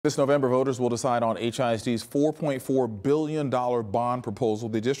This November, voters will decide on HISD's $4.4 billion bond proposal.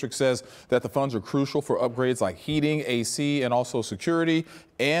 The district says that the funds are crucial for upgrades like heating, AC, and also security,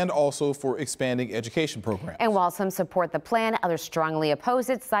 and also for expanding education programs. And while some support the plan, others strongly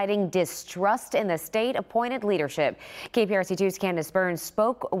oppose it, citing distrust in the state-appointed leadership. KPRC 2's Candace Burns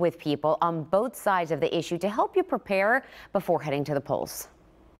spoke with people on both sides of the issue to help you prepare before heading to the polls.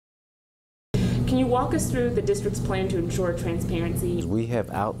 Can you walk us through the district's plan to ensure transparency? We have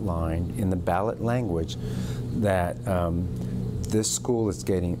outlined in the ballot language that this school is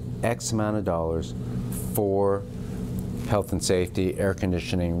getting X amount of dollars for health and safety, air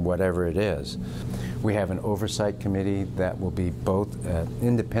conditioning, whatever it is. We have an oversight committee that will be both an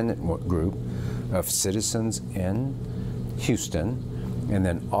independent group of citizens in Houston and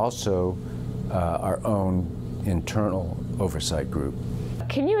then also our own internal oversight group.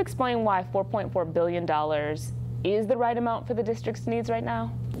 Can you explain why $4.4 billion is the right amount for the district's needs right now?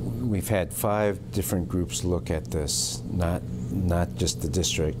 We've had 5 different groups look at this, not just the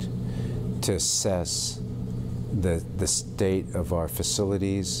district, to assess the state of our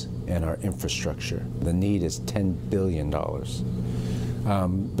facilities and our infrastructure. The need is $10 billion.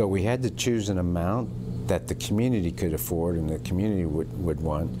 But we had to choose an amount that the community could afford and the community would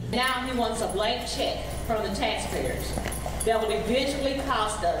want. Now he wants a blank check from the taxpayers that will eventually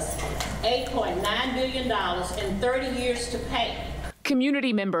cost us $8.9 billion in 30 years to pay.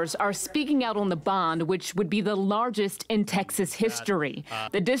 Community members are speaking out on the bond, which would be the largest in Texas history.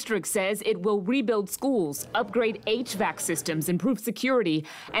 The district says it will rebuild schools, upgrade HVAC systems, improve security,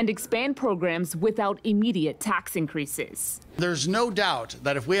 and expand programs without immediate tax increases. There's no doubt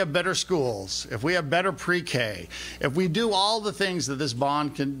that if we have better schools, if we have better pre-K, if we do all the things that this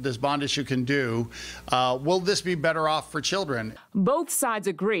bond issue can do, will this be better off for children? Both sides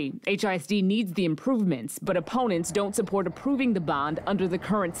agree HISD needs the improvements, but opponents don't support approving the bond under the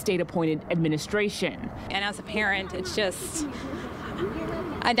current state-appointed administration. And as a parent, it's just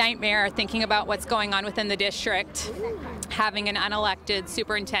a nightmare thinking about what's going on within the district, having an unelected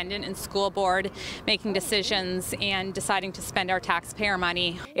superintendent and school board making decisions and deciding to spend our taxpayer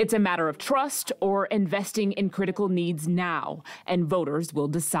money. It's a matter of trust or investing in critical needs now, and voters will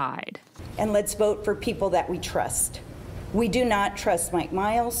decide. And let's vote for people that we trust. We do not trust Mike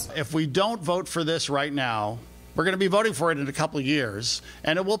Miles. If we don't vote for this right now, we're going to be voting for it in a couple of years,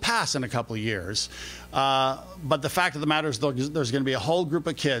 and it will pass in a couple of years. But the fact of the matter is there's going to be a whole group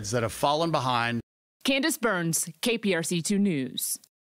of kids that have fallen behind. Candace Burns, KPRC 2 News.